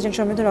আর অক্সিজেন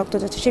সমৃদ্ধ রক্ত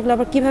যাচ্ছে, সেগুলো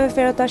আবার কীভাবে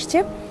ফেরত আসছে।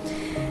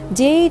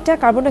 যেইটা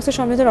কার্বন ডাইঅক্সাইড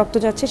সমৃদ্ধ রক্ত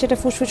যাচ্ছে সেটা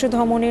ফুসফুসে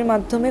ধমনির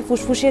মাধ্যমে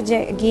ফুসফুসে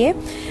গিয়ে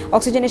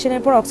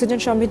অক্সিজেনেশনের পর অক্সিজেন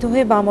সমৃদ্ধ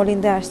হয়ে বাম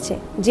অলিন্দে আসছে,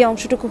 যে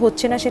অংশটুকু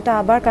হচ্ছে না সেটা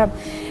আবার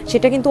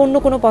সেটা কিন্তু অন্য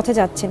কোনো পথে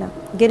যাচ্ছে না,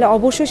 গেলে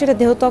অবশ্যই সেটা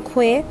দেহত্বক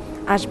হয়ে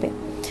আসবে।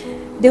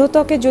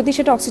 দেহত্বকে যদি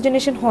সেটা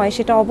অক্সিজেনেশন হয়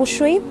সেটা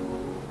অবশ্যই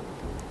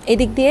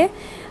এদিক দিয়ে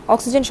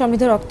অক্সিজেন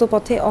সমৃদ্ধ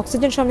রক্তপথে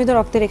অক্সিজেন সমৃদ্ধ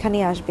রক্তের এখানে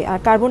আসবে। আর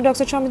কার্বন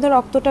ডাইঅক্সাইড সমৃদ্ধ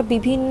রক্তটা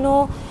বিভিন্ন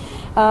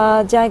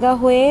জায়গা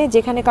হয়ে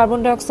যেখানে কার্বন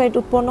ডাইঅক্সাইড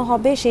উৎপন্ন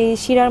হবে সেই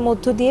শিরার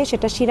মধ্য দিয়ে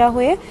সেটা শিরা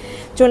হয়ে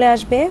চলে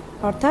আসবে,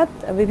 অর্থাৎ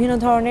বিভিন্ন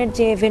ধরনের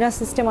যে ভেনাস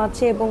সিস্টেম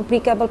আছে এবং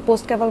প্রিক্যাবল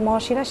পোস্ট ক্যাবল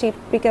মহাশিরা, সেই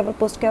প্রিক্যাবল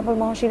পোস্ট ক্যাবল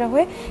মহাশিরা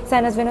হয়ে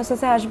সাইনাস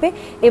ভেনাসে আসবে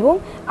এবং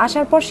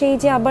আসার পর সেই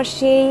যে আবার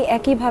সেই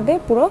একইভাবে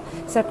পুরো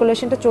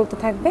সার্কুলেশনটা চলতে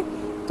থাকবে।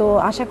 তো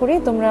আশা করি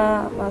তোমরা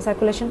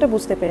সার্কুলেশনটা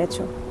বুঝতে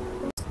পেরেছো।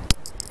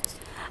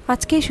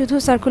 আজকে শুধু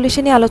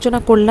সার্কুলেশনই আলোচনা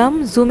করলাম।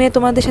 জুমে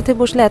তোমাদের সাথে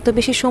বসলে এত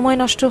বেশি সময়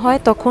নষ্ট হয়,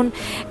 তখন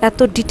এত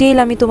ডিটেইল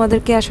আমি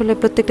তোমাদেরকে আসলে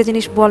প্রত্যেকটা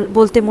জিনিস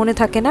বলতে মনে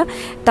থাকে না।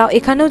 তা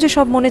এখানেও যে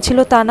সব মনে ছিল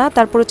তা না,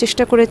 তারপরে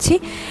চেষ্টা করেছি।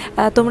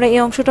 তোমরা এই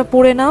অংশটা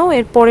পড়ে নাও,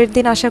 এর পরের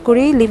দিন আশা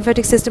করি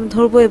লিম্ফ্যাটিক সিস্টেম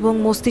ধরবো এবং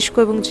মস্তিষ্ক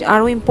এবং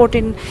আরও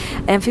ইম্পর্টেন্ট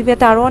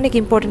অ্যাম্ফিবিয়াতে আরও অনেক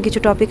ইম্পর্টেন্ট কিছু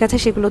টপিক আছে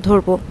সেগুলো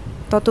ধরবো।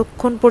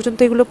 ততক্ষণ পর্যন্ত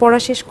এগুলো পড়া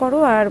শেষ করো,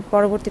 আর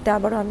পরবর্তীতে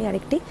আবারও আমি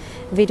আরেকটি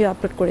ভিডিও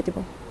আপলোড করে দেব।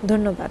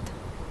 ধন্যবাদ।